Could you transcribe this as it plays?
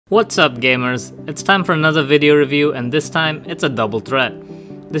What's up gamers, it's time for another video review and this time it's a double threat.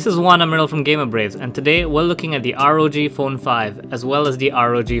 This is Wan Amirul from GamerBraves and today we're looking at the ROG Phone 5 as well as the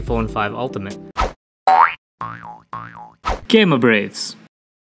ROG Phone 5 Ultimate. GamerBraves.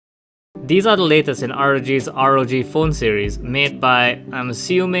 These are the latest in ROG's ROG Phone series made by, I'm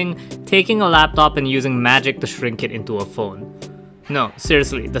assuming, taking a laptop and using magic to shrink it into a phone. No,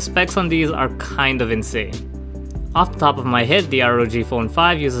 seriously, the specs on these are kind of insane. Off the top of my head, the ROG Phone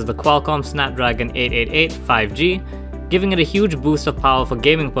 5 uses the Qualcomm Snapdragon 888 5G, giving it a huge boost of power for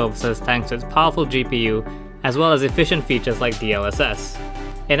gaming purposes thanks to its powerful GPU, as well as efficient features like DLSS.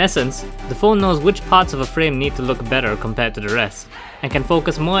 In essence, the phone knows which parts of a frame need to look better compared to the rest, and can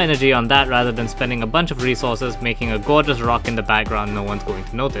focus more energy on that rather than spending a bunch of resources making a gorgeous rock in the background no one's going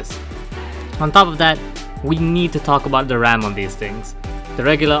to notice. On top of that, we need to talk about the RAM on these things. The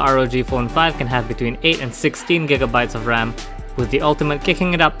regular ROG Phone 5 can have between 8 and 16 GB of RAM, with the Ultimate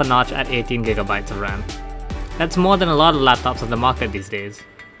kicking it up a notch at 18 GB of RAM. That's more than a lot of laptops on the market these days.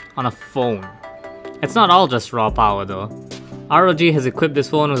 On a phone. It's not all just raw power though. ROG has equipped this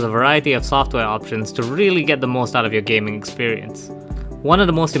phone with a variety of software options to really get the most out of your gaming experience. One of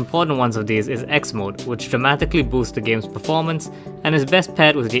the most important ones of these is X Mode, which dramatically boosts the game's performance and is best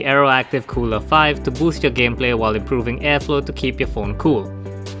paired with the Aeroactive Cooler 5 to boost your gameplay while improving airflow to keep your phone cool.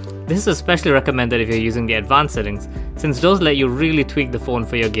 This is especially recommended if you're using the advanced settings, since those let you really tweak the phone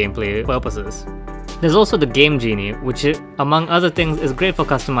for your gameplay purposes. There's also the Game Genie, which among other things is great for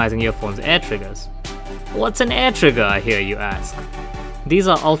customizing your phone's air triggers. What's an air trigger, I hear you ask? These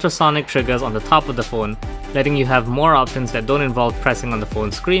are ultrasonic triggers on the top of the phone, letting you have more options that don't involve pressing on the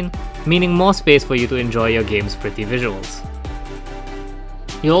phone screen, meaning more space for you to enjoy your game's pretty visuals.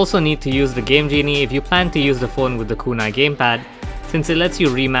 You also need to use the Game Genie if you plan to use the phone with the Kunai gamepad, since it lets you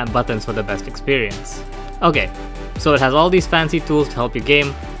remap buttons for the best experience. Okay, so it has all these fancy tools to help you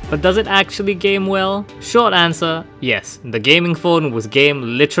game, but does it actually game well? Short answer, yes, the gaming phone with game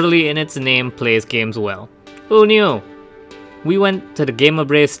literally in its name plays games well. Who knew? We went to the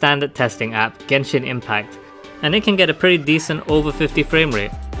GamerBraves standard testing app, Genshin Impact, and it can get a pretty decent over 50 frame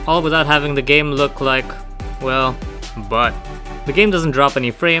rate, all without having the game look like, well, but. The game doesn't drop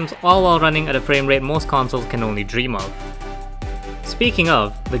any frames, all while running at a frame rate most consoles can only dream of. Speaking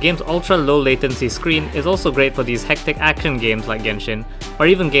of, the game's ultra low latency screen is also great for these hectic action games like Genshin, or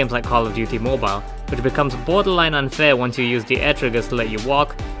even games like Call of Duty Mobile, which becomes borderline unfair once you use the air triggers to let you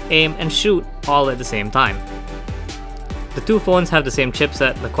walk, aim, and shoot all at the same time. The two phones have the same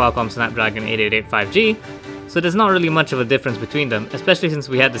chipset, the Qualcomm Snapdragon 888 5G, so there's not really much of a difference between them, especially since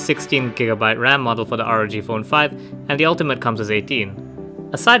we had the 16GB RAM model for the ROG Phone 5 and the Ultimate comes as 18.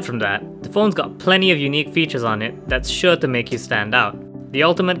 Aside from that, the phone's got plenty of unique features on it that's sure to make you stand out. The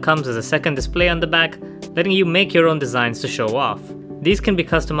Ultimate comes as a second display on the back, letting you make your own designs to show off. These can be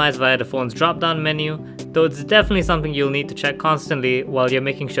customized via the phone's drop-down menu, though it's definitely something you'll need to check constantly while you're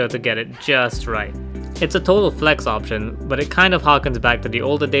making sure to get it just right. It's a total flex option, but it kind of harkens back to the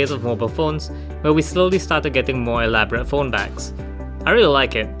older days of mobile phones, where we slowly started getting more elaborate phone backs. I really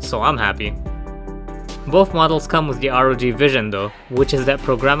like it, so I'm happy. Both models come with the ROG Vision though, which is that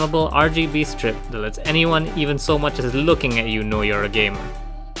programmable RGB strip that lets anyone even so much as looking at you know you're a gamer.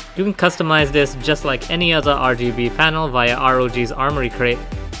 You can customize this just like any other RGB panel via ROG's Armory Crate,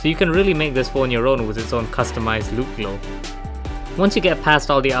 so you can really make this phone your own with its own customized loop glow. Once you get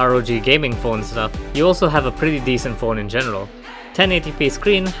past all the ROG gaming phone stuff, you also have a pretty decent phone in general. 1080p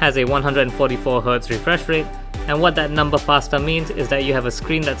screen has a 144Hz refresh rate, and what that number faster means is that you have a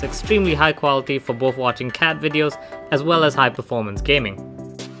screen that's extremely high quality for both watching cat videos as well as high performance gaming.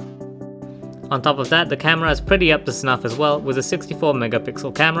 On top of that, the camera is pretty up to snuff as well with a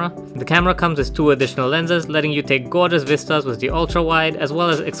 64MP camera. The camera comes with two additional lenses, letting you take gorgeous vistas with the ultra wide as well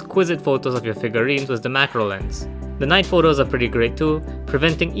as exquisite photos of your figurines with the macro lens. The night photos are pretty great too,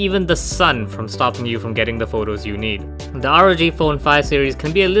 preventing even the sun from stopping you from getting the photos you need. The ROG Phone 5 series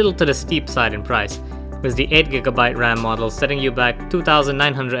can be a little to the steep side in price, with the 8GB RAM model setting you back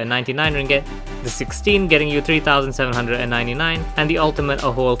 2,999 ringgit, the 16 getting you 3,799, and the Ultimate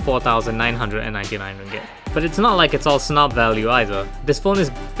a whole 4,999 ringgit. But it's not like it's all snob value either. This phone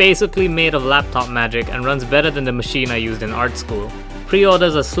is basically made of laptop magic and runs better than the machine I used in art school.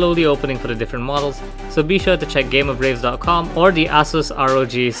 Pre-orders are slowly opening for the different models, so be sure to check gamerbraves.com or the ASUS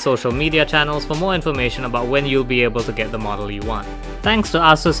ROG social media channels for more information about when you'll be able to get the model you want. Thanks to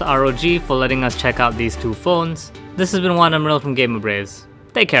ASUS ROG for letting us check out these two phones. This has been Wan Amirul from GamerBraves.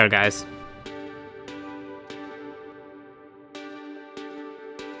 Take care guys.